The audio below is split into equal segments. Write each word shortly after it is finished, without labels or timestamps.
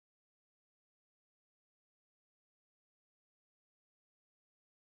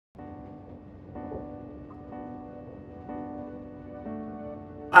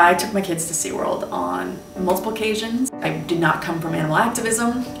I took my kids to SeaWorld on multiple occasions. I did not come from animal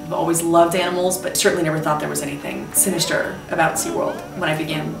activism. I've always loved animals, but certainly never thought there was anything sinister about SeaWorld when I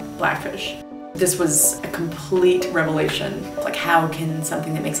began Blackfish. This was a complete revelation. Like, how can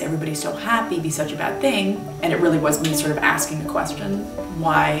something that makes everybody so happy be such a bad thing? And it really was me sort of asking the question,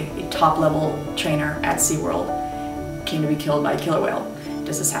 why a top-level trainer at SeaWorld came to be killed by a killer whale.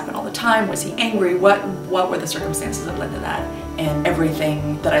 Does this happen all the time? Was he angry? What were the circumstances that led to that? And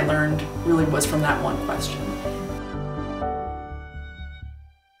everything that I learned really was from that one question.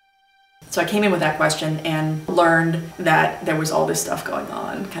 So I came in with that question and learned that there was all this stuff going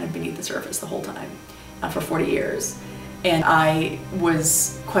on kind of beneath the surface the whole time for 40 years. And I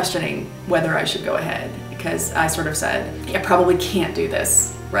was questioning whether I should go ahead, because I sort of said, I probably can't do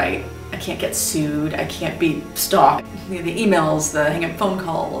this, right? I can't get sued, I can't be stalked. The emails, the hang-up phone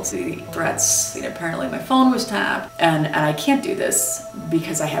calls, the threats, apparently my phone was tapped, and I can't do this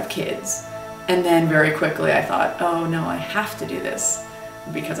because I have kids. And then very quickly I thought, oh no, I have to do this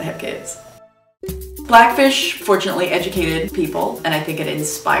because I have kids. Blackfish fortunately educated people, and I think it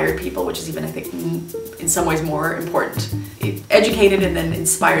inspired people, which is even, I think, in some ways more important. It educated and then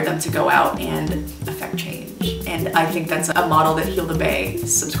inspired them to go out and affect change. And I think that's a model that Heal the Bay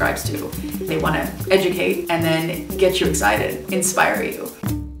subscribes to. They want to educate and then get you excited, inspire you.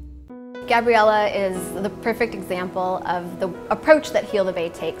 Gabriela is the perfect example of the approach that Heal the Bay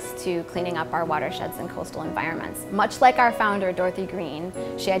takes to cleaning up our watersheds and coastal environments. Much like our founder, Dorothy Green,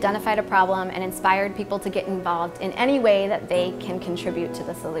 she identified a problem and inspired people to get involved in any way that they can contribute to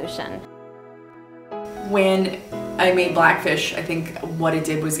the solution. When I made Blackfish, I think what it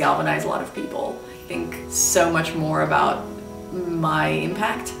did was galvanize a lot of people. I think so much more about my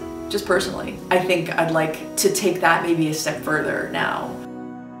impact, just personally. I think I'd like to take that maybe a step further now.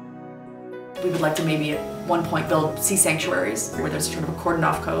 We would like to maybe at one point build sea sanctuaries where there's sort of a cordoned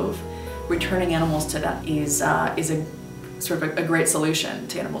off cove. Returning animals to that is a sort of a great solution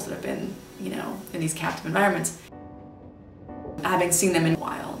to animals that have been, in these captive environments. Having seen them in the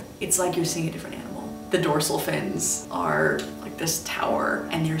wild, it's like you're seeing a different animal. The dorsal fins are like this tower,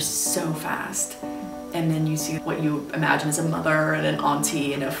 and they're so fast. And then you see what you imagine as a mother and an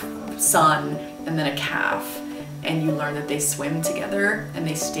auntie and a son and then a calf. And you learn that they swim together and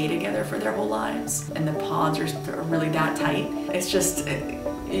they stay together for their whole lives. And the ponds are really that tight. It's just,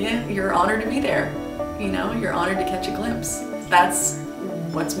 yeah, you're honored to be there. You're honored to catch a glimpse. That's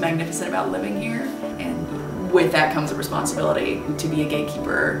what's magnificent about living here. And with that comes a responsibility to be a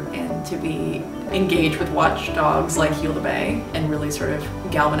gatekeeper and to be engaged with watchdogs like Heal the Bay and really sort of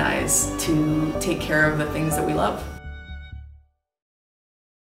galvanize to take care of the things that we love.